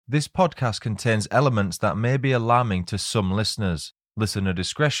This podcast contains elements that may be alarming to some listeners. Listener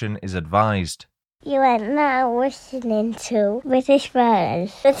discretion is advised. You are now listening to British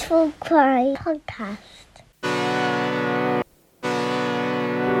Murders, the True Crime Podcast.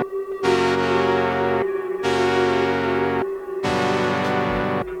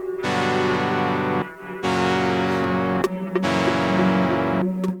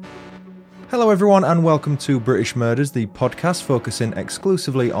 Hello everyone and welcome to British Murders, the podcast focusing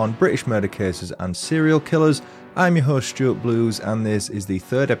exclusively on British murder cases and serial killers. I'm your host Stuart Blues and this is the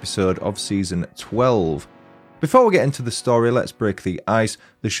third episode of season 12. Before we get into the story, let's break the ice.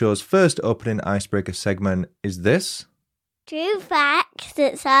 The show's first opening icebreaker segment is this. True facts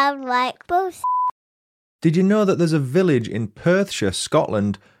that sound like bullshit. Did you know that there's a village in Perthshire,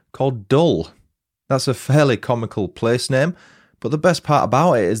 Scotland called Dull? That's a fairly comical place name. But the best part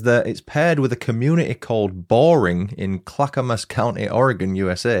about it is that it's paired with a community called Boring in Clackamas County, Oregon,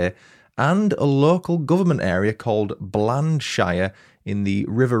 USA, and a local government area called Blandshire in the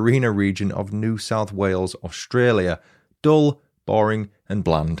Riverina region of New South Wales, Australia. Dull, boring, and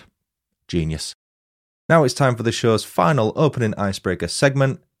bland. Genius. Now it's time for the show's final opening icebreaker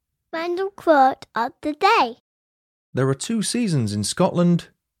segment. Random quote of the day. There are two seasons in Scotland,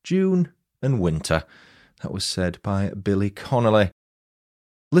 June and winter. That was said by Billy Connolly.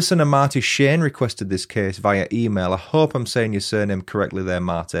 Listener Marty Shane requested this case via email. I hope I'm saying your surname correctly there,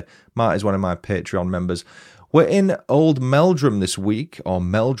 Marty. Marty's one of my Patreon members. We're in Oldmeldrum this week, or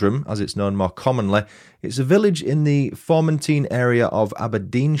Meldrum as it's known more commonly. It's a village in the Formentine area of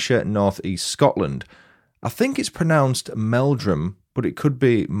Aberdeenshire, north-east Scotland. I think it's pronounced Meldrum, but it could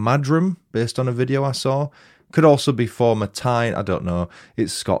be Madrum based on a video I saw. Could also be Formentine, I don't know.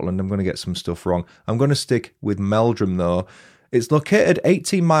 It's Scotland, I'm going to get some stuff wrong. I'm going to stick with Meldrum though. It's located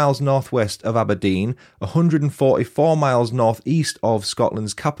 18 miles northwest of Aberdeen, 144 miles northeast of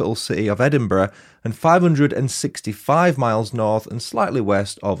Scotland's capital city of Edinburgh, and 565 miles north and slightly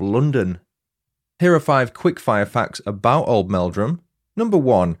west of London. Here are 5 quickfire facts about Oldmeldrum. Number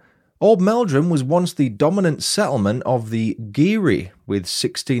 1. Oldmeldrum was once the dominant settlement of the Geary, with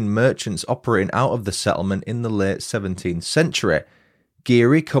 16 merchants operating out of the settlement in the late 17th century.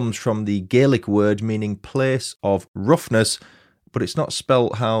 Geary comes from the Gaelic word meaning place of roughness, but it's not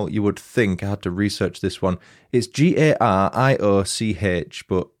spelt how you would think. I had to research this one. It's Garioch,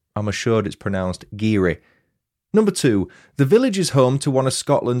 but I'm assured it's pronounced Geary. Number 2. The village is home to one of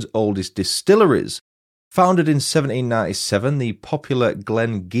Scotland's oldest distilleries. Founded in 1797, the popular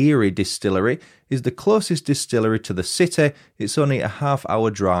Glengeary Distillery is the closest distillery to the city. It's only a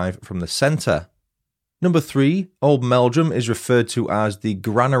half-hour drive from the centre. Number 3, Oldmeldrum is referred to as the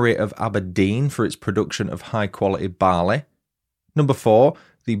Granary of Aberdeen for its production of high-quality barley. Number 4,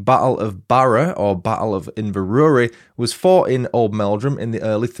 the Battle of Barra, or Battle of Inverurie, was fought in Oldmeldrum in the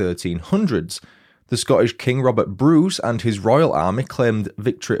early 1300s. The Scottish King Robert Bruce and his royal army claimed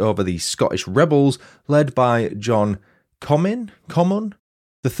victory over the Scottish rebels led by John Comyn,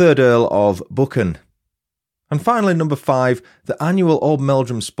 the 3rd Earl of Buchan. And finally, number 5, the annual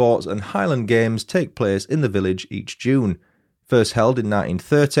Oldmeldrum Sports and Highland Games take place in the village each June. First held in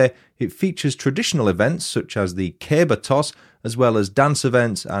 1930, it features traditional events such as the caber toss, as well as dance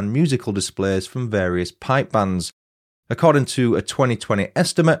events and musical displays from various pipe bands. According to a 2020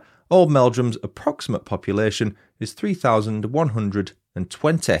 estimate, Oldmeldrum's approximate population is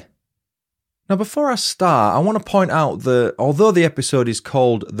 3,120. Now before I start, I want to point out that although the episode is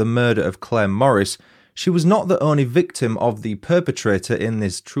called The Murder of Claire Morris, she was not the only victim of the perpetrator in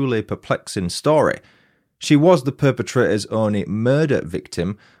this truly perplexing story. She was the perpetrator's only murder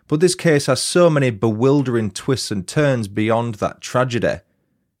victim, but this case has so many bewildering twists and turns beyond that tragedy.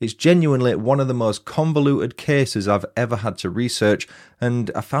 It's genuinely one of the most convoluted cases I've ever had to research,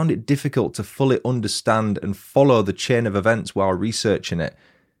 and I found it difficult to fully understand and follow the chain of events while researching it.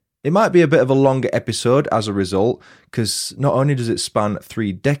 It might be a bit of a longer episode as a result, because not only does it span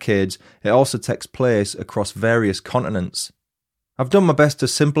 3 decades, it also takes place across various continents. I've done my best to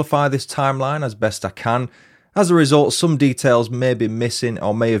simplify this timeline as best I can. As a result, some details may be missing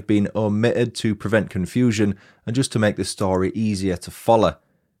or may have been omitted to prevent confusion and just to make the story easier to follow.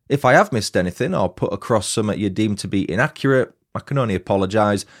 If I have missed anything or put across something you deem to be inaccurate, I can only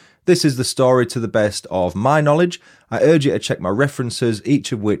apologise. This is the story to the best of my knowledge. I urge you to check my references,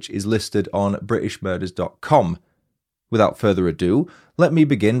 each of which is listed on britishmurders.com. Without further ado, let me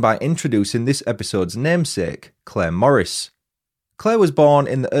begin by introducing this episode's namesake, Claire Morris. Claire was born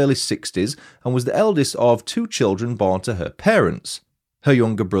in the early 60s and was the eldest of 2 children born to her parents. Her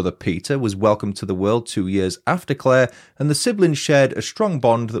younger brother Peter was welcomed to the world 2 years after Claire, and the siblings shared a strong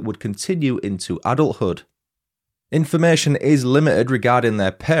bond that would continue into adulthood. Information is limited regarding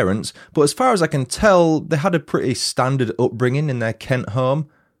their parents, but as far as I can tell, they had a pretty standard upbringing in their Kent home.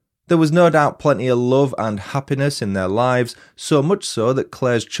 There was no doubt plenty of love and happiness in their lives, so much so that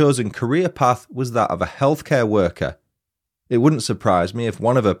Claire's chosen career path was that of a healthcare worker. It wouldn't surprise me if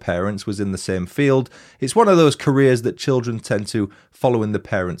one of her parents was in the same field. It's one of those careers that children tend to follow in the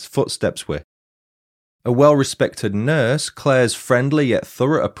parents' footsteps with. A well-respected nurse, Claire's friendly yet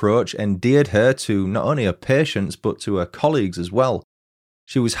thorough approach endeared her to not only her patients but to her colleagues as well.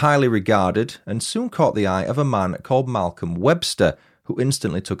 She was highly regarded and soon caught the eye of a man called Malcolm Webster, who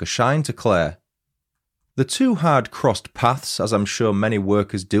instantly took a shine to Claire. The two had crossed paths, as I'm sure many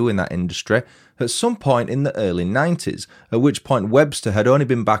workers do in that industry, at some point in the early 90s, at which point Webster had only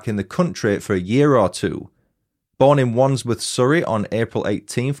been back in the country for a year or two. Born in Wandsworth, Surrey on April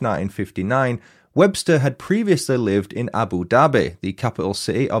 18, 1959, Webster had previously lived in Abu Dhabi, the capital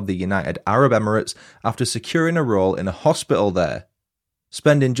city of the United Arab Emirates, after securing a role in a hospital there.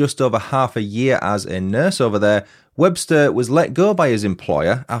 Spending just over half a year as a nurse over there, Webster was let go by his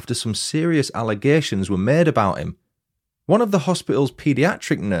employer after some serious allegations were made about him. One of the hospital's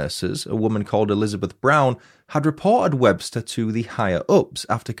paediatric nurses, a woman called Elizabeth Brown, had reported Webster to the higher-ups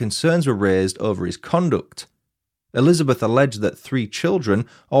after concerns were raised over his conduct. Elizabeth alleged that 3 children,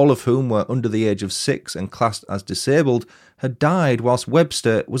 all of whom were under the age of 6 and classed as disabled, had died whilst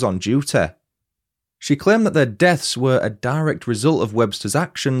Webster was on duty. She claimed that their deaths were a direct result of Webster's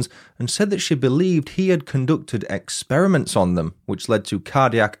actions and said that she believed he had conducted experiments on them, which led to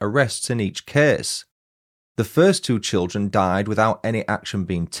cardiac arrests in each case. The first 2 children died without any action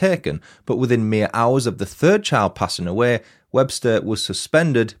being taken, but within mere hours of the 3rd child passing away, Webster was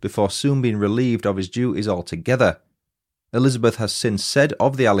suspended before soon being relieved of his duties altogether. Elizabeth has since said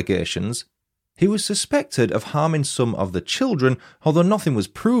of the allegations, "He was suspected of harming some of the children, although nothing was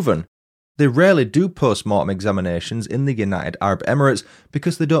proven. They rarely do post-mortem examinations in the United Arab Emirates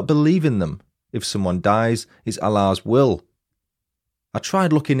because they don't believe in them. If someone dies, it's Allah's will." I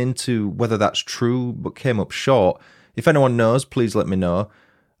tried looking into whether that's true, but came up short. If anyone knows, please let me know.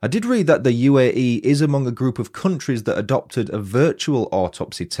 I did read that the UAE is among a group of countries that adopted a virtual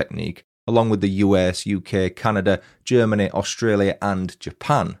autopsy technique, along with the US, UK, Canada, Germany, Australia and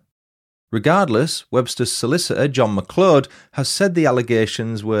Japan. Regardless, Webster's solicitor, John McLeod, has said the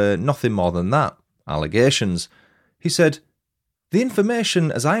allegations were nothing more than that, allegations. He said, "The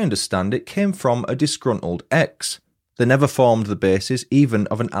information, as I understand it, came from a disgruntled ex. They never formed the basis even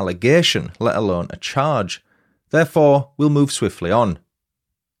of an allegation, let alone a charge. Therefore, we'll move swiftly on."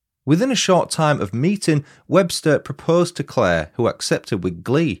 Within a short time of meeting, Webster proposed to Claire, who accepted with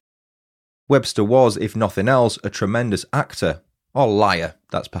glee. Webster was, if nothing else, a tremendous actor, or liar,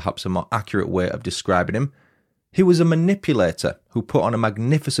 that's perhaps a more accurate way of describing him. He was a manipulator who put on a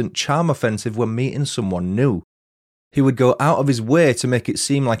magnificent charm offensive when meeting someone new. He would go out of his way to make it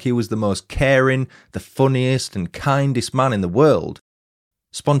seem like he was the most caring, the funniest and kindest man in the world.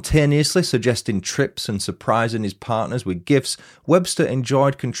 Spontaneously suggesting trips and surprising his partners with gifts, Webster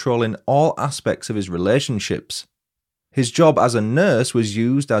enjoyed controlling all aspects of his relationships. His job as a nurse was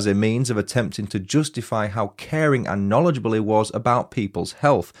used as a means of attempting to justify how caring and knowledgeable he was about people's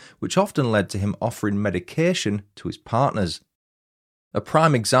health, which often led to him offering medication to his partners. A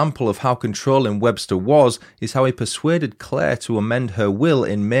prime example of how controlling Webster was is how he persuaded Claire to amend her will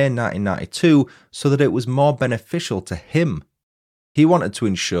in May 1992 so that it was more beneficial to him. He wanted to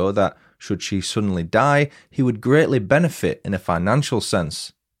ensure that, should she suddenly die, he would greatly benefit in a financial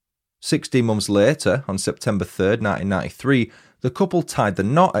sense. 16 months later, on September 3rd, 1993, the couple tied the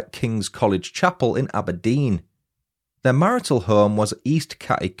knot at King's College Chapel in Aberdeen. Their marital home was East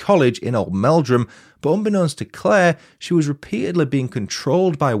Catty College in Oldmeldrum, but unbeknownst to Claire, she was repeatedly being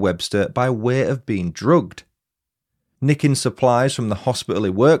controlled by Webster by way of being drugged. Nicking supplies from the hospital he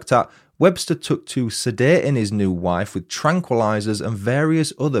worked at, Webster took to sedating his new wife with tranquilizers and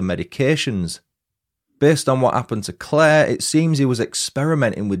various other medications. Based on what happened to Claire, it seems he was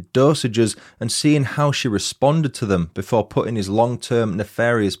experimenting with dosages and seeing how she responded to them before putting his long-term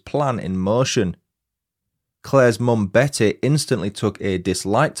nefarious plan in motion. Claire's mum Betty instantly took a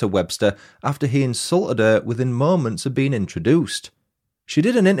dislike to Webster after he insulted her within moments of being introduced. She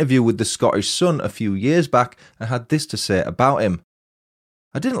did an interview with the Scottish Sun a few years back and had this to say about him.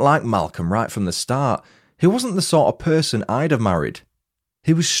 "I didn't like Malcolm right from the start. He wasn't the sort of person I'd have married.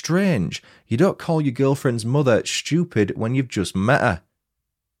 He was strange. You don't call your girlfriend's mother stupid when you've just met her.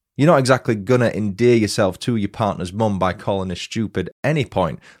 You're not exactly gonna endear yourself to your partner's mum by calling her stupid any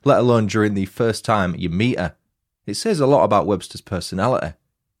point, let alone during the first time you meet her." It says a lot about Webster's personality.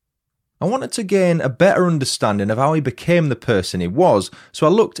 I wanted to gain a better understanding of how he became the person he was, so I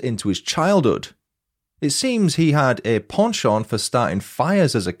looked into his childhood. It seems he had a penchant for starting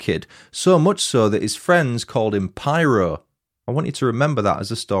fires as a kid, so much so that his friends called him Pyro. I want you to remember that as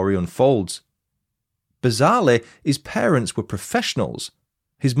the story unfolds. Bizarrely, his parents were professionals.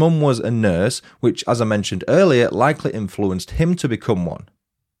 His mum was a nurse, which, as I mentioned earlier, likely influenced him to become one.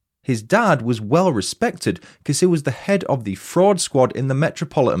 His dad was well respected because he was the head of the fraud squad in the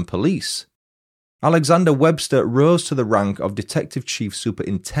Metropolitan Police. Alexander Webster rose to the rank of Detective Chief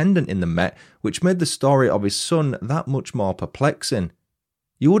Superintendent in the Met, which made the story of his son that much more perplexing.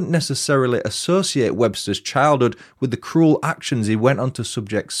 You wouldn't necessarily associate Webster's childhood with the cruel actions he went on to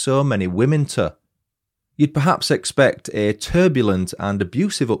subject so many women to. You'd perhaps expect a turbulent and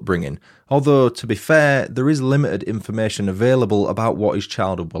abusive upbringing, although, to be fair, there is limited information available about what his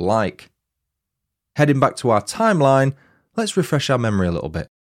childhood were like. Heading back to our timeline, let's refresh our memory a little bit.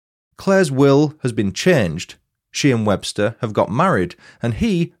 Claire's will has been changed. She and Webster have got married, and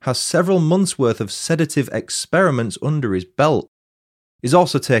he has several months' worth of sedative experiments under his belt. He's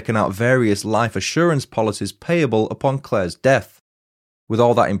also taken out various life assurance policies payable upon Claire's death. With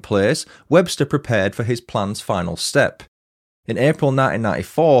all that in place, Webster prepared for his plan's final step. In April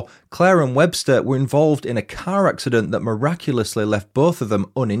 1994, Claire and Webster were involved in a car accident that miraculously left both of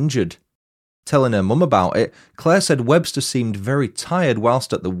them uninjured. Telling her mum about it, Claire said Webster seemed very tired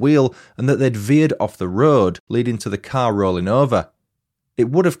whilst at the wheel and that they'd veered off the road, leading to the car rolling over. It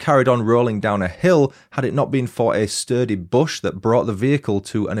would have carried on rolling down a hill had it not been for a sturdy bush that brought the vehicle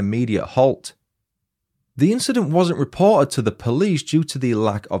to an immediate halt. The incident wasn't reported to the police due to the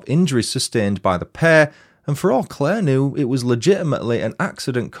lack of injuries sustained by the pair, and for all Claire knew, it was legitimately an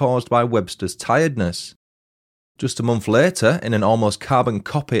accident caused by Webster's tiredness. Just a month later, in an almost carbon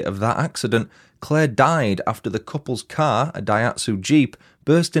copy of that accident, Claire died after the couple's car, a Daihatsu Jeep,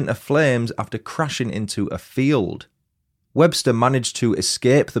 burst into flames after crashing into a field. Webster managed to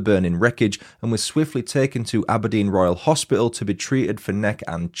escape the burning wreckage and was swiftly taken to Aberdeen Royal Hospital to be treated for neck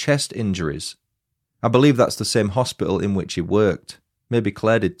and chest injuries. I believe that's the same hospital in which he worked. Maybe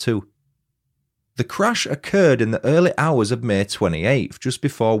Claire did too. The crash occurred in the early hours of May 28th, just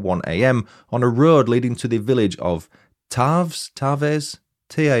before 1 a.m, on a road leading to the village of Tarves, Tarves.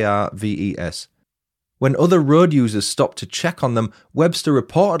 When other road users stopped to check on them, Webster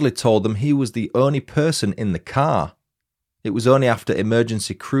reportedly told them he was the only person in the car. It was only after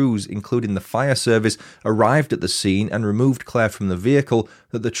emergency crews, including the fire service, arrived at the scene and removed Claire from the vehicle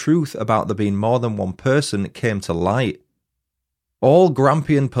that the truth about there being more than one person came to light. All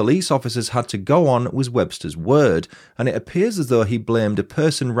Grampian police officers had to go on was Webster's word, and it appears as though he blamed a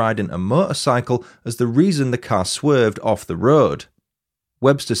person riding a motorcycle as the reason the car swerved off the road.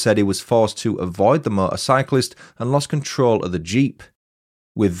 Webster said he was forced to avoid the motorcyclist and lost control of the Jeep.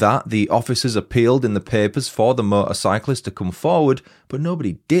 With that, the officers appealed in the papers for the motorcyclist to come forward, but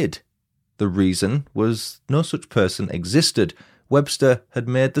nobody did. The reason was no such person existed. Webster had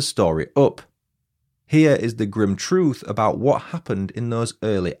made the story up. Here is the grim truth about what happened in those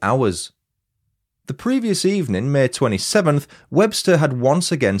early hours. The previous evening, May 27th, Webster had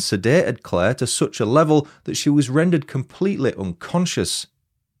once again sedated Claire to such a level that she was rendered completely unconscious.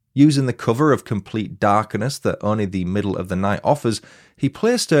 Using the cover of complete darkness that only the middle of the night offers, he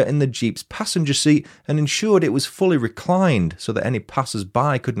placed her in the Jeep's passenger seat and ensured it was fully reclined so that any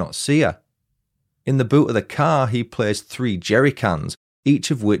passers-by could not see her. In the boot of the car, he placed 3 jerry cans, each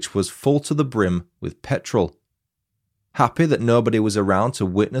of which was full to the brim with petrol. Happy that nobody was around to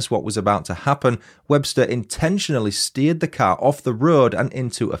witness what was about to happen, Webster intentionally steered the car off the road and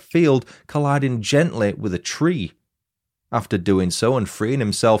into a field, colliding gently with a tree. After doing so and freeing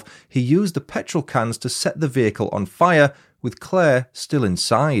himself, he used the petrol cans to set the vehicle on fire, with Claire still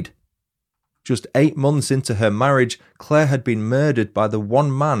inside. Just 8 months into her marriage, Claire had been murdered by the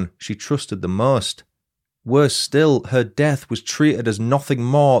one man she trusted the most. Worse still, her death was treated as nothing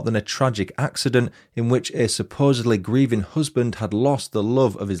more than a tragic accident in which a supposedly grieving husband had lost the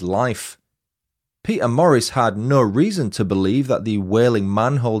love of his life. Peter Morris had no reason to believe that the wailing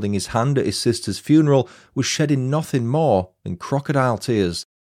man holding his hand at his sister's funeral was shedding nothing more than crocodile tears.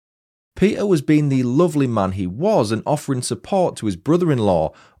 Peter was being the lovely man he was and offering support to his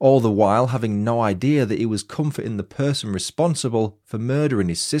brother-in-law, all the while having no idea that he was comforting the person responsible for murdering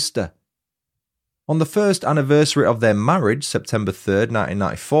his sister. On the first anniversary of their marriage, September 3rd,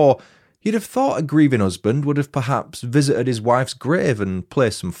 1994, you'd have thought a grieving husband would have perhaps visited his wife's grave and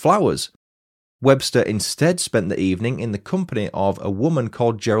placed some flowers. Webster instead spent the evening in the company of a woman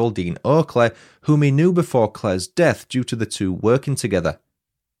called Geraldine Oakley, whom he knew before Claire's death due to the two working together.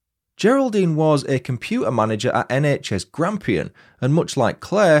 Geraldine was a computer manager at NHS Grampian, and much like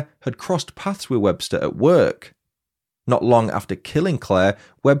Claire, had crossed paths with Webster at work. Not long after killing Claire,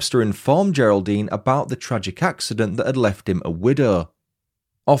 Webster informed Geraldine about the tragic accident that had left him a widow.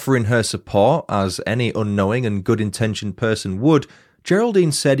 Offering her support, as any unknowing and good-intentioned person would,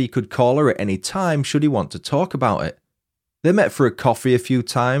 Geraldine said he could call her at any time should he want to talk about it. They met for a coffee a few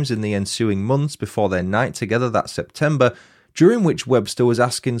times in the ensuing months before their night together that September, during which Webster was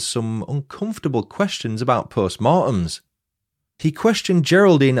asking some uncomfortable questions about post-mortems. He questioned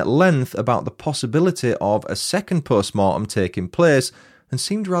Geraldine at length about the possibility of a second post-mortem taking place and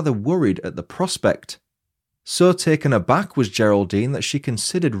seemed rather worried at the prospect. So taken aback was Geraldine that she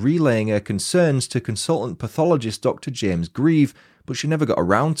considered relaying her concerns to consultant pathologist Dr. James Grieve, but she never got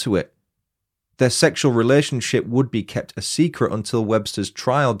around to it. Their sexual relationship would be kept a secret until Webster's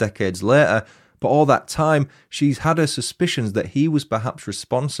trial decades later, but all that time she's had her suspicions that he was perhaps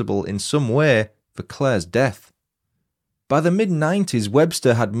responsible in some way for Claire's death. By the mid-90s,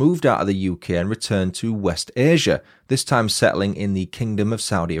 Webster had moved out of the UK and returned to West Asia, this time settling in the Kingdom of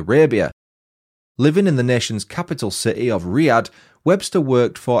Saudi Arabia. Living in the nation's capital city of Riyadh, Webster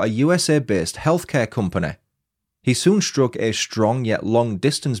worked for a USA-based healthcare company. He soon struck a strong yet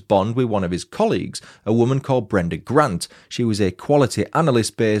long-distance bond with one of his colleagues, a woman called Brenda Grant. She was a quality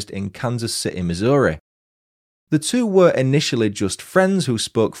analyst based in Kansas City, Missouri. The two were initially just friends who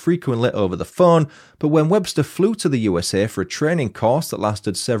spoke frequently over the phone, but when Webster flew to the USA for a training course that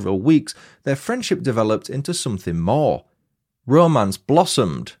lasted several weeks, their friendship developed into something more. Romance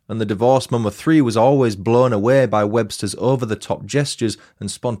blossomed, and the divorced mum of three was always blown away by Webster's over-the-top gestures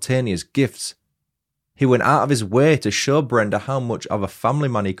and spontaneous gifts. He went out of his way to show Brenda how much of a family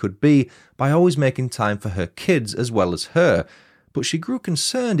man he could be by always making time for her kids as well as her, but she grew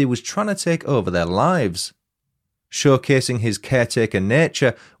concerned he was trying to take over their lives. Showcasing his caretaker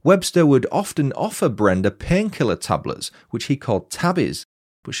nature, Webster would often offer Brenda painkiller tablets, which he called tabbies,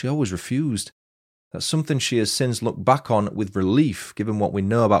 but she always refused. That's something she has since looked back on with relief, given what we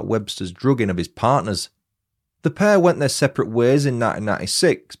know about Webster's drugging of his partners. The pair went their separate ways in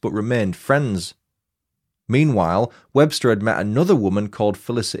 1996, but remained friends. Meanwhile, Webster had met another woman called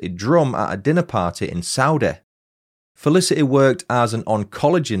Felicity Drum at a dinner party in Saudi. Felicity worked as an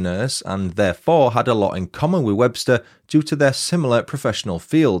oncology nurse and therefore had a lot in common with Webster due to their similar professional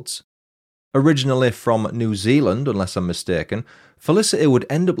fields. Originally from New Zealand, unless I'm mistaken, Felicity would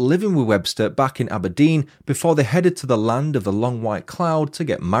end up living with Webster back in Aberdeen before they headed to the land of the long white cloud to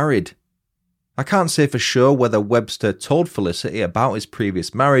get married. I can't say for sure whether Webster told Felicity about his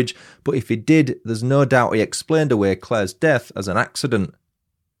previous marriage, but if he did, there's no doubt he explained away Claire's death as an accident.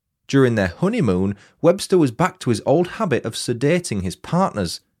 During their honeymoon, Webster was back to his old habit of sedating his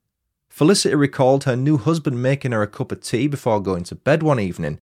partners. Felicity recalled her new husband making her a cup of tea before going to bed one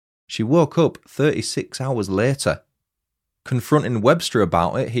evening. She woke up 36 hours later. Confronting Webster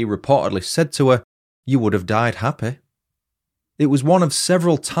about it, he reportedly said to her, "You would have died happy." It was one of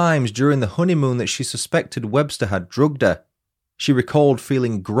several times during the honeymoon that she suspected Webster had drugged her. She recalled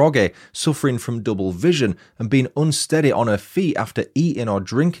feeling groggy, suffering from double vision, and being unsteady on her feet after eating or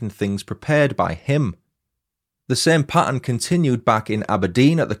drinking things prepared by him. The same pattern continued back in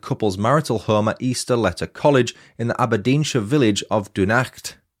Aberdeen at the couple's marital home at Easter Letter College in the Aberdeenshire village of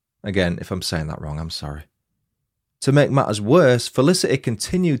Dunacht. Again, if I'm saying that wrong, I'm sorry. To make matters worse, Felicity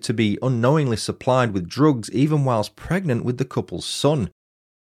continued to be unknowingly supplied with drugs even whilst pregnant with the couple's son.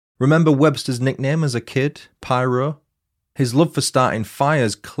 Remember Webster's nickname as a kid, Pyro? His love for starting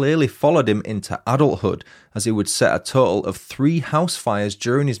fires clearly followed him into adulthood, as he would set a total of 3 house fires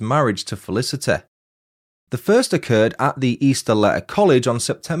during his marriage to Felicity. The first occurred at the Easter Letter College on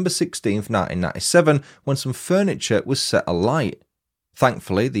September 16, 1997, when some furniture was set alight.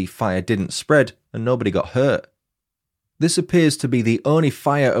 Thankfully, the fire didn't spread and nobody got hurt. This appears to be the only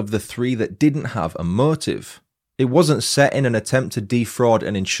fire of the 3 that didn't have a motive. It wasn't set in an attempt to defraud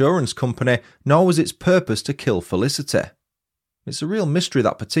an insurance company, nor was its purpose to kill Felicity. It's a real mystery,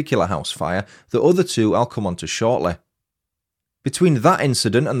 that particular house fire. The other 2 I'll come on to shortly. Between that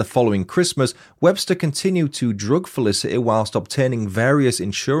incident and the following Christmas, Webster continued to drug Felicity whilst obtaining various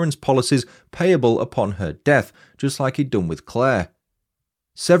insurance policies payable upon her death, just like he'd done with Claire.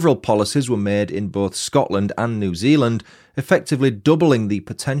 Several policies were made in both Scotland and New Zealand, effectively doubling the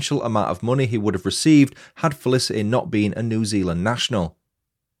potential amount of money he would have received had Felicity not been a New Zealand national.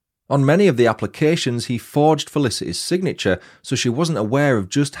 On many of the applications, he forged Felicity's signature, so she wasn't aware of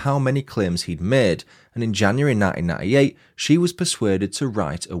just how many claims he'd made, and in January 1998, she was persuaded to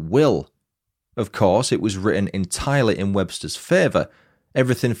write a will. Of course, it was written entirely in Webster's favour.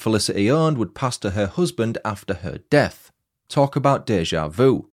 Everything Felicity owned would pass to her husband after her death. Talk about déjà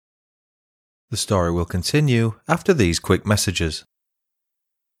vu. The story will continue after these quick messages.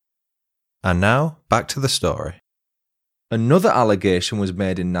 And now, back to the story. Another allegation was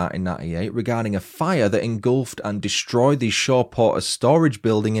made in 1998 regarding a fire that engulfed and destroyed the Shaw Porter's storage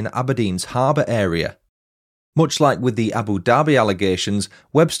building in Aberdeen's harbour area. Much like with the Abu Dhabi allegations,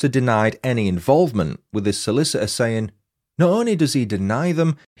 Webster denied any involvement, with his solicitor saying, "Not only does he deny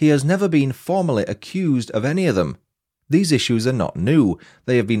them, he has never been formally accused of any of them. These issues are not new.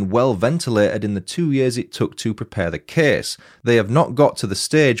 They have been well ventilated in the 2 years it took to prepare the case. They have not got to the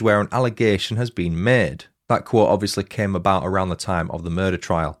stage where an allegation has been made." That quote obviously came about around the time of the murder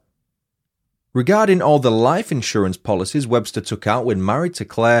trial. Regarding all the life insurance policies Webster took out when married to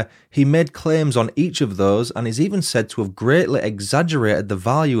Claire, he made claims on each of those and is even said to have greatly exaggerated the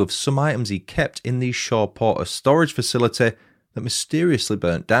value of some items he kept in the Shaw Porter storage facility that mysteriously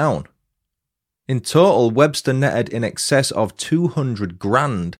burnt down. In total, Webster netted in excess of 200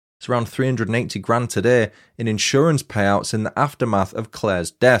 grand, it's around 380 grand today, in insurance payouts in the aftermath of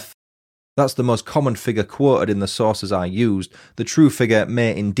Claire's death. That's the most common figure quoted in the sources I used. The true figure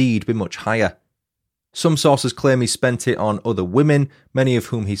may indeed be much higher. Some sources claim he spent it on other women, many of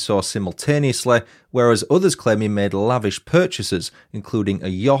whom he saw simultaneously, whereas others claim he made lavish purchases, including a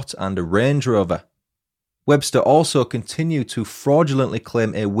yacht and a Range Rover. Webster also continued to fraudulently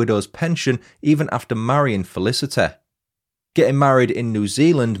claim a widow's pension even after marrying Felicity. Getting married in New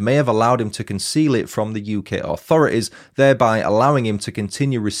Zealand may have allowed him to conceal it from the UK authorities, thereby allowing him to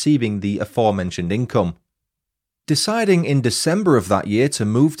continue receiving the aforementioned income. Deciding in December of that year to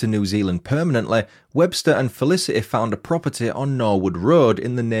move to New Zealand permanently, Webster and Felicity found a property on Norwood Road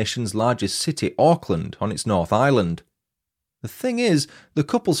in the nation's largest city, Auckland, on its North Island. The thing is, the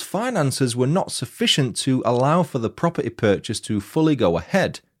couple's finances were not sufficient to allow for the property purchase to fully go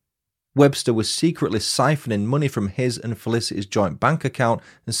ahead. Webster was secretly siphoning money from his and Felicity's joint bank account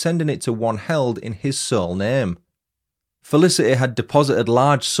and sending it to one held in his sole name. Felicity had deposited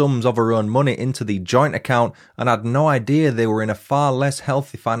large sums of her own money into the joint account and had no idea they were in a far less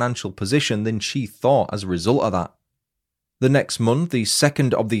healthy financial position than she thought as a result of that. The next month, the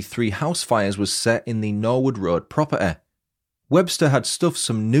second of the 3 house fires was set in the Norwood Road property. Webster had stuffed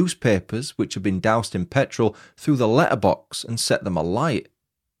some newspapers, which had been doused in petrol, through the letterbox and set them alight.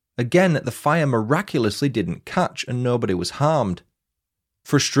 Again, the fire miraculously didn't catch and nobody was harmed.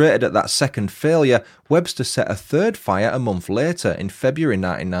 Frustrated at that second failure, Webster set a third fire a month later, in February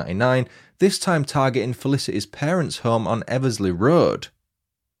 1999, this time targeting Felicity's parents' home on Eversley Road.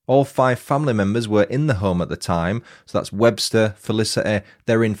 All 5 family members were in the home at the time, so that's Webster, Felicity,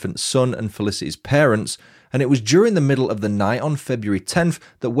 their infant son and Felicity's parents, and it was during the middle of the night on February 10th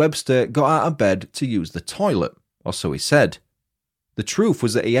that Webster got out of bed to use the toilet, or so he said. The truth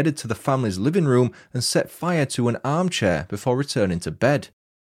was that he headed to the family's living room and set fire to an armchair before returning to bed.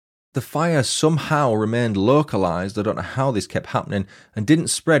 The fire somehow remained localised, I don't know how this kept happening, and didn't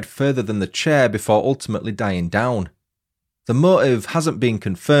spread further than the chair before ultimately dying down. The motive hasn't been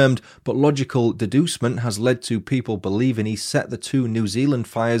confirmed, but logical deducement has led to people believing he set the 2 New Zealand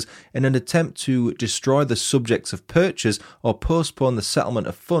fires in an attempt to destroy the subjects of purchase or postpone the settlement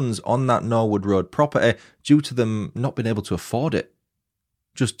of funds on that Norwood Road property due to them not being able to afford it.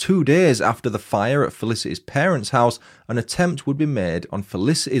 Just 2 days after the fire at Felicity's parents' house, an attempt would be made on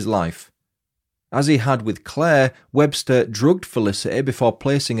Felicity's life. As he had with Claire, Webster drugged Felicity before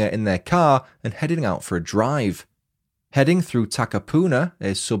placing her in their car and heading out for a drive. Heading through Takapuna,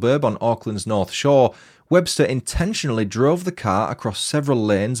 a suburb on Auckland's North Shore, Webster intentionally drove the car across several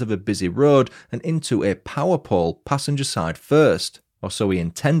lanes of a busy road and into a power pole passenger side first, or so he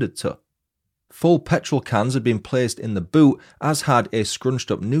intended to. Full petrol cans had been placed in the boot, as had a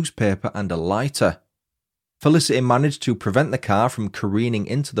scrunched up newspaper and a lighter. Felicity managed to prevent the car from careening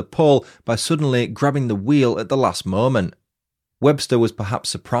into the pole by suddenly grabbing the wheel at the last moment. Webster was perhaps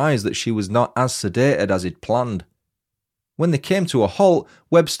surprised that she was not as sedated as he'd planned. When they came to a halt,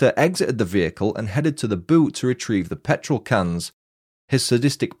 Webster exited the vehicle and headed to the boot to retrieve the petrol cans. His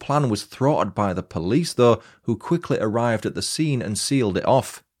sadistic plan was thwarted by the police, though, who quickly arrived at the scene and sealed it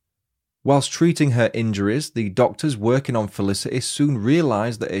off. Whilst treating her injuries, the doctors working on Felicity soon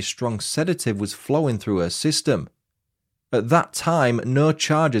realised that a strong sedative was flowing through her system. At that time, no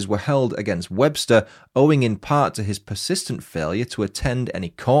charges were held against Webster, owing in part to his persistent failure to attend any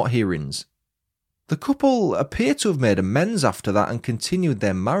court hearings. The couple appear to have made amends after that and continued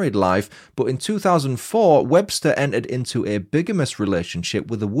their married life, but in 2004, Webster entered into a bigamous relationship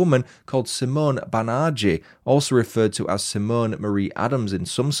with a woman called Simone Banerjee, also referred to as Simone Marie Adams in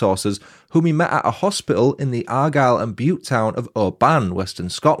some sources, whom he met at a hospital in the Argyll and Bute town of Oban, Western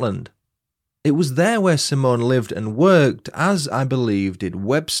Scotland. It was there where Simone lived and worked, as I believe did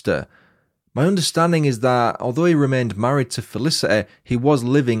Webster. My understanding is that, although he remained married to Felicity, he was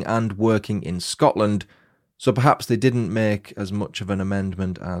living and working in Scotland, so perhaps they didn't make as much of an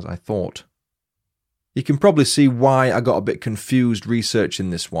amendment as I thought. You can probably see why I got a bit confused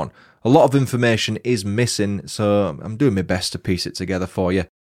researching this one. A lot of information is missing, so I'm doing my best to piece it together for you.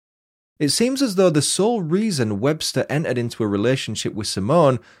 It seems as though the sole reason Webster entered into a relationship with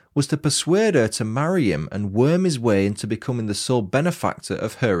Simone was to persuade her to marry him and worm his way into becoming the sole benefactor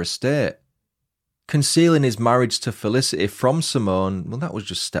of her estate. Concealing his marriage to Felicity from Simone, well, that was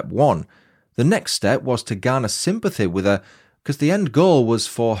just step one. The next step was to garner sympathy with her, because the end goal was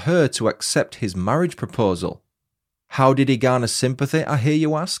for her to accept his marriage proposal. How did he garner sympathy, I hear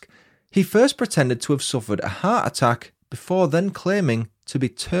you ask? He first pretended to have suffered a heart attack before then claiming to be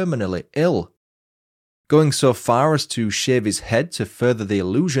terminally ill. Going so far as to shave his head to further the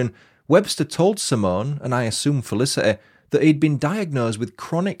illusion, Webster told Simone, and I assume Felicity, that he'd been diagnosed with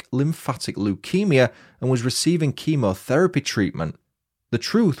chronic lymphatic leukemia and was receiving chemotherapy treatment. The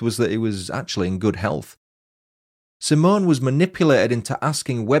truth was that he was actually in good health. Simone was manipulated into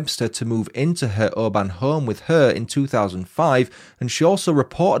asking Webster to move into her Oban home with her in 2005, and she also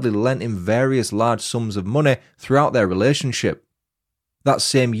reportedly lent him various large sums of money throughout their relationship. That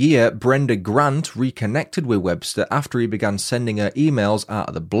same year, Brenda Grant reconnected with Webster after he began sending her emails out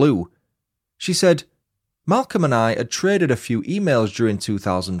of the blue. She said, "Malcolm and I had traded a few emails during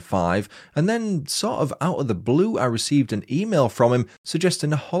 2005, and then sort of out of the blue I received an email from him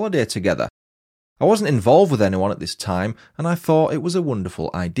suggesting a holiday together. I wasn't involved with anyone at this time, and I thought it was a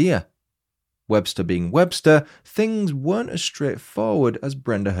wonderful idea." Webster being Webster, things weren't as straightforward as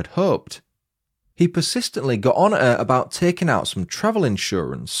Brenda had hoped. He persistently got on at her about taking out some travel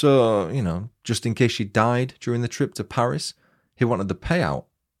insurance, so, just in case she died during the trip to Paris, he wanted the payout.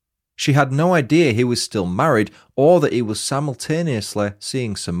 She had no idea he was still married or that he was simultaneously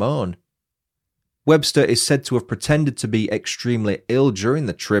seeing Simone. Webster is said to have pretended to be extremely ill during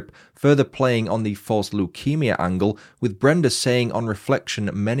the trip, further playing on the false leukemia angle, with Brenda saying on reflection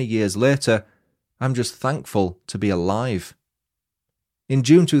many years later, "I'm just thankful to be alive." In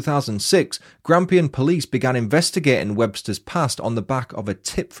June 2006, Grampian police began investigating Webster's past on the back of a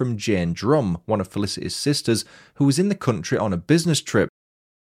tip from Jane Drum, one of Felicity's sisters, who was in the country on a business trip.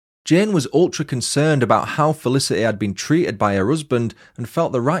 Jane was ultra concerned about how Felicity had been treated by her husband and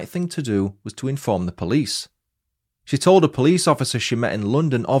felt the right thing to do was to inform the police. She told a police officer she met in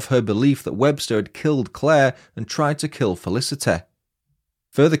London of her belief that Webster had killed Claire and tried to kill Felicity.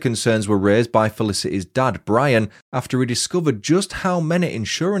 Further concerns were raised by Felicity's dad, Brian, after he discovered just how many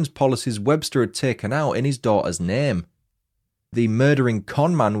insurance policies Webster had taken out in his daughter's name. The murdering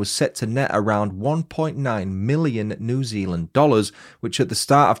conman was set to net around 1.9 million New Zealand dollars, which at the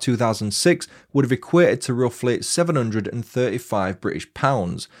start of 2006 would have equated to roughly 735 British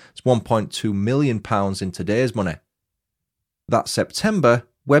pounds. It's 1.2 million pounds in today's money. That September,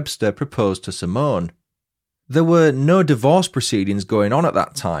 Webster proposed to Simone. There were no divorce proceedings going on at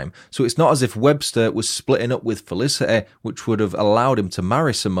that time, so it's not as if Webster was splitting up with Felicity, which would have allowed him to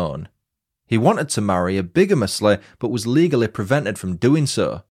marry Simone. He wanted to marry her bigamously, but was legally prevented from doing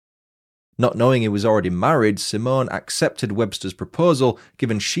so. Not knowing he was already married, Simone accepted Webster's proposal,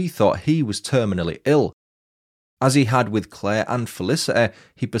 given she thought he was terminally ill. As he had with Claire and Felicity,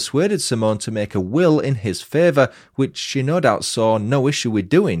 he persuaded Simone to make a will in his favour, which she no doubt saw no issue with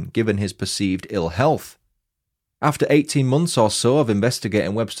doing, given his perceived ill health. After 18 months or so of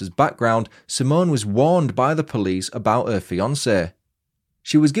investigating Webster's background, Simone was warned by the police about her fiancé.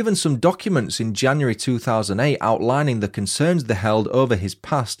 She was given some documents in January 2008 outlining the concerns they held over his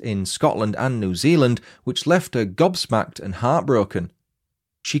past in Scotland and New Zealand, which left her gobsmacked and heartbroken.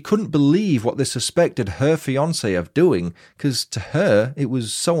 She couldn't believe what they suspected her fiancé of doing, because to her it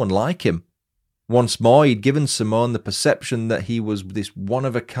was so unlike him. Once more, he'd given Simone the perception that he was this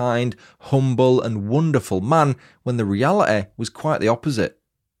one-of-a-kind, humble and wonderful man, when the reality was quite the opposite.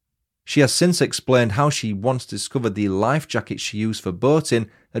 She has since explained how she once discovered the life jacket she used for boating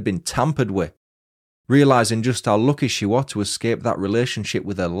had been tampered with. Realising just how lucky she was to escape that relationship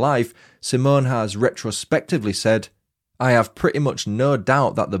with her life, Simone has retrospectively said, "I have pretty much no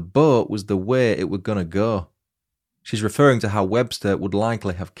doubt that the boat was the way it were gonna go." She's referring to how Webster would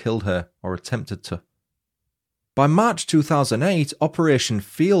likely have killed her or attempted to. By March 2008, Operation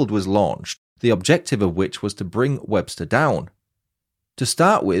Field was launched, the objective of which was to bring Webster down. To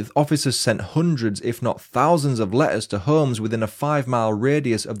start with, officers sent hundreds if not thousands of letters to homes within a 5-mile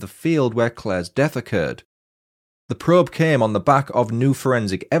radius of the field where Claire's death occurred. The probe came on the back of new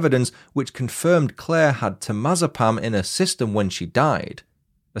forensic evidence which confirmed Claire had temazepam in her system when she died.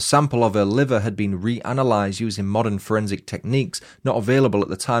 A sample of her liver had been reanalyzed using modern forensic techniques not available at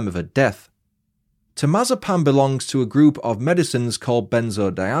the time of her death. Temazepam belongs to a group of medicines called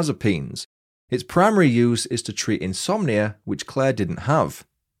benzodiazepines. Its primary use is to treat insomnia, which Claire didn't have.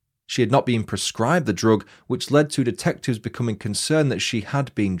 She had not been prescribed the drug, which led to detectives becoming concerned that she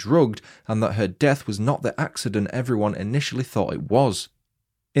had been drugged and that her death was not the accident everyone initially thought it was.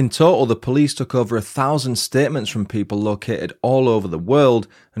 In total, the police took over 1,000 statements from people located all over the world,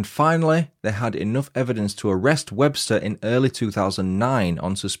 and finally, they had enough evidence to arrest Webster in early 2009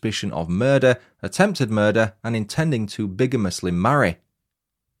 on suspicion of murder, attempted murder, and intending to bigamously marry.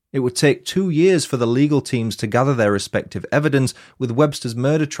 It would take 2 years for the legal teams to gather their respective evidence, with Webster's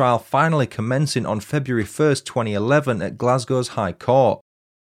murder trial finally commencing on February 1st, 2011 at Glasgow's High Court.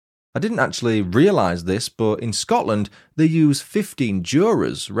 I didn't actually realise this, but in Scotland they use 15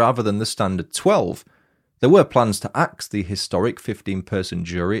 jurors rather than the standard 12. There were plans to axe the historic 15-person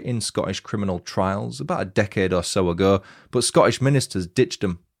jury in Scottish criminal trials about a decade or so ago, but Scottish ministers ditched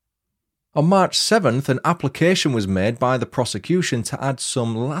them. On March 7th, an application was made by the prosecution to add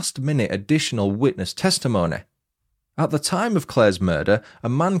some last-minute additional witness testimony. At the time of Claire's murder, a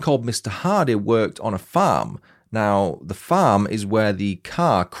man called Mr. Hardy worked on a farm. Now, the farm is where the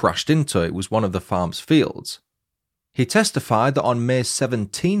car crashed into. It was one of the farm's fields. He testified that on May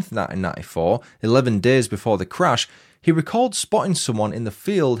 17th, 1994, 11 days before the crash, he recalled spotting someone in the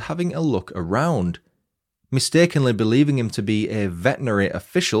field having a look around. Mistakenly believing him to be a veterinary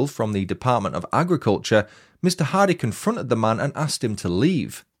official from the Department of Agriculture, Mr. Hardy confronted the man and asked him to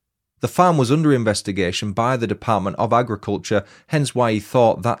leave. The farm was under investigation by the Department of Agriculture, hence why he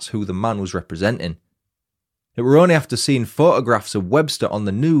thought that's who the man was representing. It were only after seeing photographs of Webster on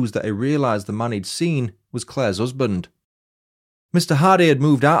the news that he realised the man he'd seen was Claire's husband. Mr. Hardy had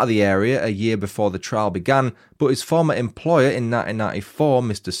moved out of the area a year before the trial began, but his former employer in 1994,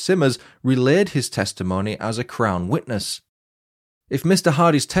 Mr. Simmers, relayed his testimony as a Crown witness. If Mr.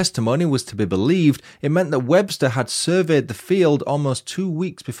 Hardy's testimony was to be believed, it meant that Webster had surveyed the field almost 2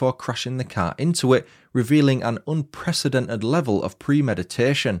 weeks before crashing the car into it, revealing an unprecedented level of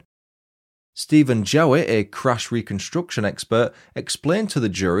premeditation. Stephen Jowett, a crash reconstruction expert, explained to the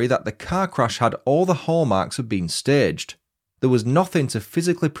jury that the car crash had all the hallmarks of being staged. There was nothing to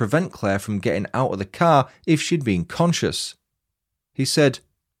physically prevent Claire from getting out of the car if she'd been conscious. He said,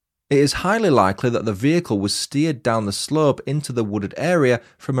 "It is highly likely that the vehicle was steered down the slope into the wooded area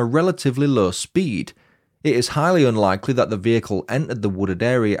from a relatively low speed. It is highly unlikely that the vehicle entered the wooded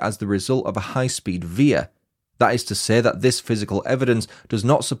area as the result of a high-speed veer. That is to say that this physical evidence does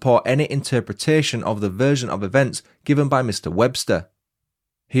not support any interpretation of the version of events given by Mr. Webster."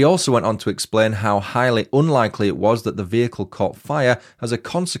 He also went on to explain how highly unlikely it was that the vehicle caught fire as a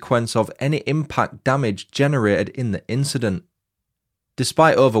consequence of any impact damage generated in the incident.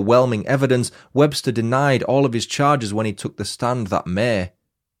 Despite overwhelming evidence, Webster denied all of his charges when he took the stand that May.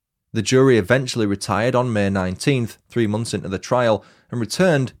 The jury eventually retired on May 19th, 3 months into the trial, and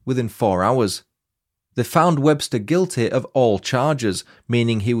returned within 4 hours. They found Webster guilty of all charges,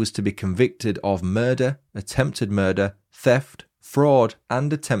 meaning he was to be convicted of murder, attempted murder, theft, fraud,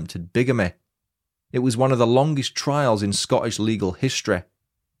 and attempted bigamy. It was one of the longest trials in Scottish legal history.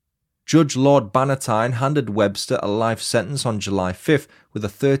 Judge Lord Bannatyne handed Webster a life sentence on July 5th with a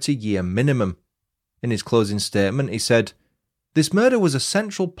 30-year minimum. In his closing statement, he said, "This murder was a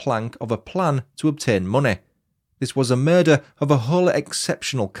central plank of a plan to obtain money. This was a murder of a wholly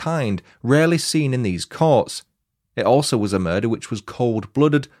exceptional kind, rarely seen in these courts. It also was a murder which was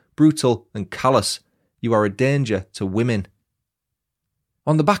cold-blooded, brutal, and callous. You are a danger to women."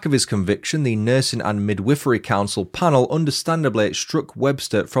 On the back of his conviction, the Nursing and Midwifery Council panel understandably struck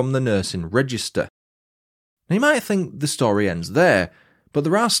Webster from the nursing register. Now, you might think the story ends there, but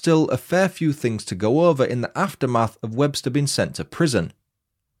there are still a fair few things to go over in the aftermath of Webster being sent to prison.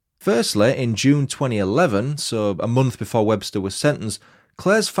 Firstly, in June 2011, so a month before Webster was sentenced,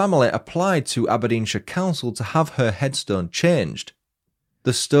 Claire's family applied to Aberdeenshire Council to have her headstone changed.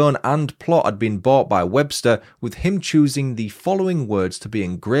 The stone and plot had been bought by Webster, with him choosing the following words to be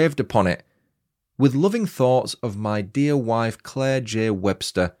engraved upon it: "With loving thoughts of my dear wife Claire J.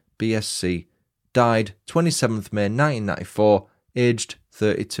 Webster, BSc, died 27th May 1994, aged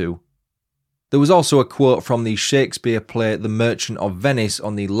 32. There was also a quote from the Shakespeare play The Merchant of Venice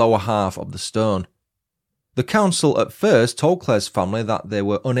on the lower half of the stone. The council at first told Claire's family that they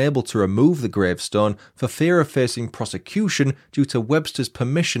were unable to remove the gravestone for fear of facing prosecution due to Webster's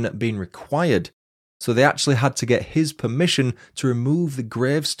permission being required, so they actually had to get his permission to remove the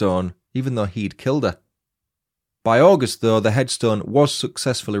gravestone, even though he'd killed her. By August, though, the headstone was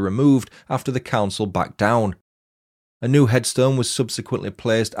successfully removed after the council backed down. A new headstone was subsequently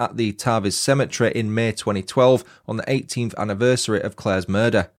placed at the Tarvis Cemetery in May 2012 on the 18th anniversary of Claire's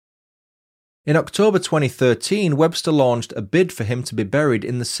murder. In October 2013, Webster launched a bid for him to be buried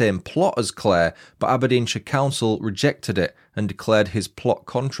in the same plot as Claire, but Aberdeenshire Council rejected it and declared his plot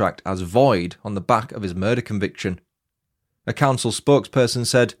contract as void on the back of his murder conviction. A council spokesperson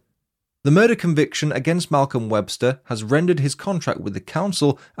said, "The murder conviction against Malcolm Webster has rendered his contract with the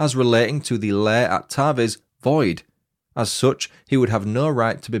council as relating to the lair at Tavies void. As such, he would have no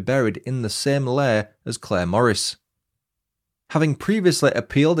right to be buried in the same lair as Claire Morris." Having previously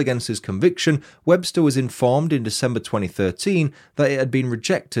appealed against his conviction, Webster was informed in December 2013 that it had been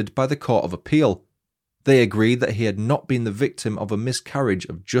rejected by the Court of Appeal. They agreed that he had not been the victim of a miscarriage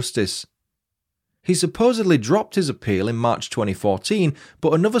of justice. He supposedly dropped his appeal in March 2014,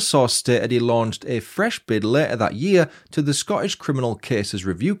 but another source stated he launched a fresh bid later that year to the Scottish Criminal Cases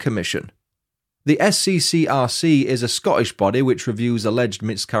Review Commission. The SCCRC is a Scottish body which reviews alleged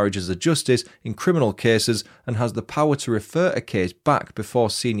miscarriages of justice in criminal cases and has the power to refer a case back before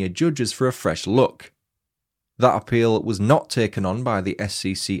senior judges for a fresh look. That appeal was not taken on by the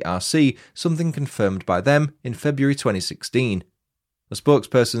SCCRC, something confirmed by them in February 2016. A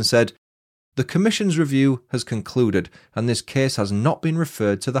spokesperson said, "The Commission's review has concluded and this case has not been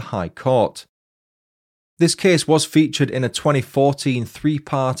referred to the High Court." This case was featured in a 2014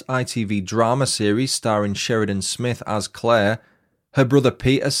 three-part ITV drama series starring Sheridan Smith as Claire. Her brother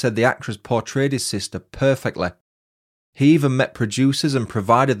Peter said the actress portrayed his sister perfectly. He even met producers and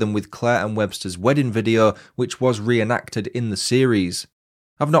provided them with Claire and Webster's wedding video, which was reenacted in the series.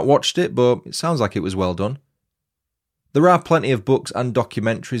 I've not watched it, but it sounds like it was well done. There are plenty of books and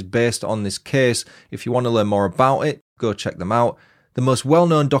documentaries based on this case. If you want to learn more about it, go check them out. The most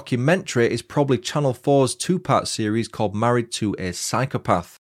well-known documentary is probably Channel 4's two-part series called Married to a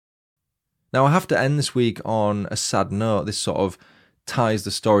Psychopath. Now, I have to end this week on a sad note. This sort of ties the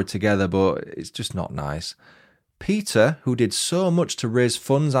story together, but it's just not nice. Peter, who did so much to raise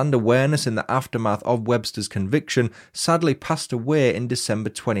funds and awareness in the aftermath of Webster's conviction, sadly passed away in December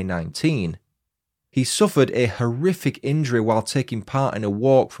 2019. He suffered a horrific injury while taking part in a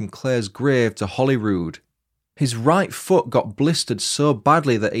walk from Claire's grave to Holyrood. His right foot got blistered so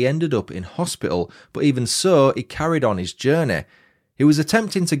badly that he ended up in hospital, but even so, he carried on his journey. He was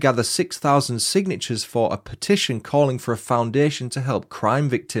attempting to gather 6,000 signatures for a petition calling for a foundation to help crime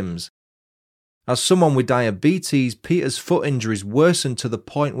victims. As someone with diabetes, Peter's foot injuries worsened to the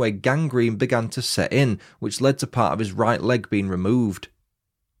point where gangrene began to set in, which led to part of his right leg being removed.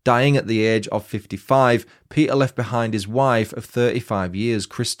 Dying at the age of 55, Peter left behind his wife of 35 years,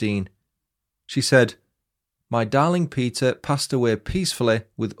 Christine. She said, "My darling Peter passed away peacefully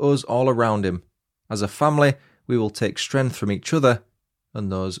with us all around him. As a family, we will take strength from each other and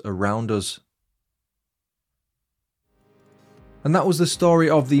those around us." And that was the story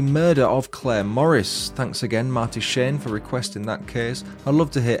of the murder of Claire Morris. Thanks again, Marty Shane, for requesting that case. I'd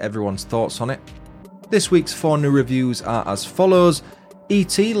love to hear everyone's thoughts on it. This week's 4 new reviews are as follows.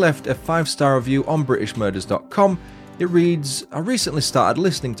 E.T. left a 5-star review on BritishMurders.com. It reads, "I recently started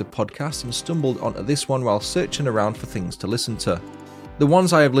listening to podcasts and stumbled onto this one while searching around for things to listen to. The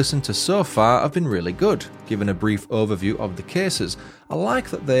ones I have listened to so far have been really good. Given a brief overview of the cases, I like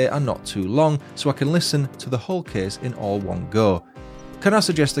that they are not too long, so I can listen to the whole case in all one go. Can I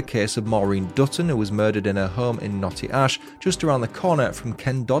suggest the case of Maureen Dutton, who was murdered in her home in Knotty Ash, just around the corner from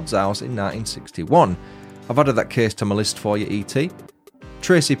Ken Dodd's house in 1961? I've added that case to my list for you, E.T.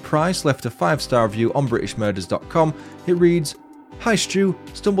 Tracy Price left a 5-star review on BritishMurders.com. It reads, "Hi Stu,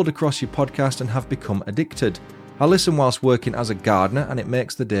 stumbled across your podcast and have become addicted. I listen whilst working as a gardener and it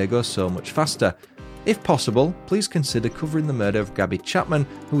makes the day go so much faster. If possible, please consider covering the murder of Gabby Chapman,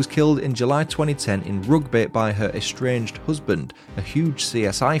 who was killed in July 2010 in Rugby by her estranged husband, a huge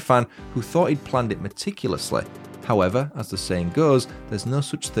CSI fan who thought he'd planned it meticulously. However, as the saying goes, there's no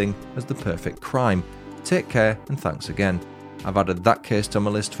such thing as the perfect crime. Take care and thanks again." I've added that case to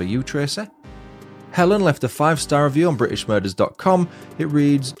my list for you, Tracy. Helen left a 5-star review on BritishMurders.com. It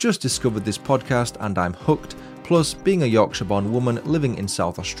reads, "Just discovered this podcast and I'm hooked. Plus, being a Yorkshire-born woman living in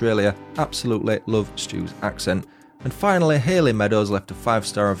South Australia, absolutely love Stu's accent." And finally, Hayley Meadows left a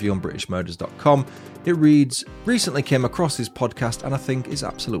 5-star review on BritishMurders.com. It reads, "Recently came across this podcast and I think it's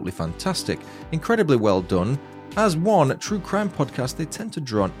absolutely fantastic. Incredibly well done. As one true crime podcast, they tend to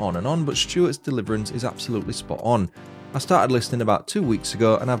drone on and on, but Stuart's deliverance is absolutely spot on. I started listening about 2 weeks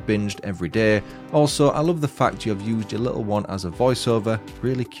ago and I've binged every day. Also, I love the fact you have used your little one as a voiceover,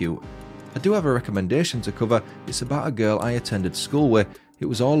 really cute. I do have a recommendation to cover. It's about a girl I attended school with. It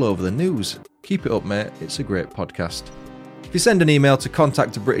was all over the news. Keep it up, mate. It's a great podcast." If you send an email to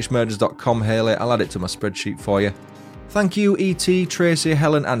contact@BritishMurders.com, Hayley, I'll add it to my spreadsheet for you. Thank you E.T., Tracy,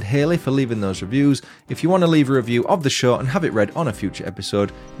 Helen and Hayley for leaving those reviews. If you want to leave a review of the show and have it read on a future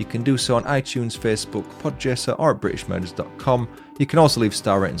episode, you can do so on iTunes, Facebook, Podchaser or at britishmurders.com. You can also leave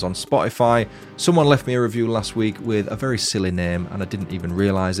star ratings on Spotify. Someone left me a review last week with a very silly name and I didn't even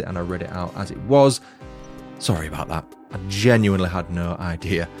realise it and I read it out as it was. Sorry about that. I genuinely had no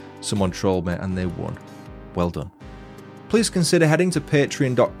idea. Someone trolled me and they won. Well done. Please consider heading to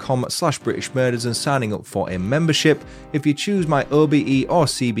patreon.com/BritishMurders and signing up for a membership. If you choose my OBE or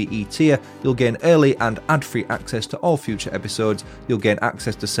CBE tier, you'll gain early and ad-free access to all future episodes. You'll gain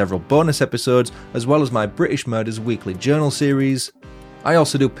access to several bonus episodes, as well as my British Murders weekly journal series. I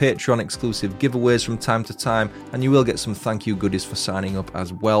also do Patreon exclusive giveaways from time to time, and you will get some thank you goodies for signing up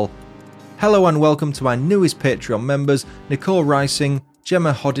as well. Hello and welcome to my newest Patreon members, Nicole Rising,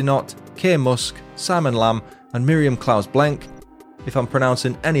 Gemma Hodinot, Kay Musk, Simon Lamb, and Miriam Klaus-Blank. If I'm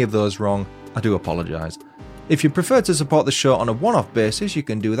pronouncing any of those wrong, I do apologise. If you prefer to support the show on a one-off basis, you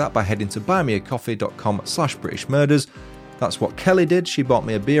can do that by heading to buymeacoffee.com/BritishMurders. That's what Kelly did, she bought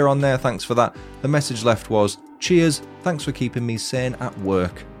me a beer on there, thanks for that. The message left was, cheers, thanks for keeping me sane at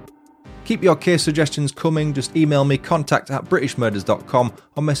work. Keep your case suggestions coming, just email me contact@britishmurders.com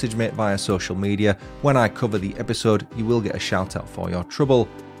or message me via social media. When I cover the episode, you will get a shout out for your trouble.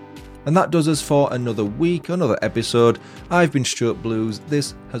 And that does us for another week, another episode. I've been Stuart Blues,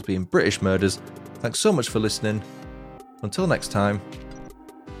 this has been British Murders. Thanks so much for listening. Until next time,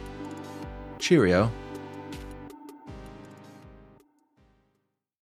 cheerio.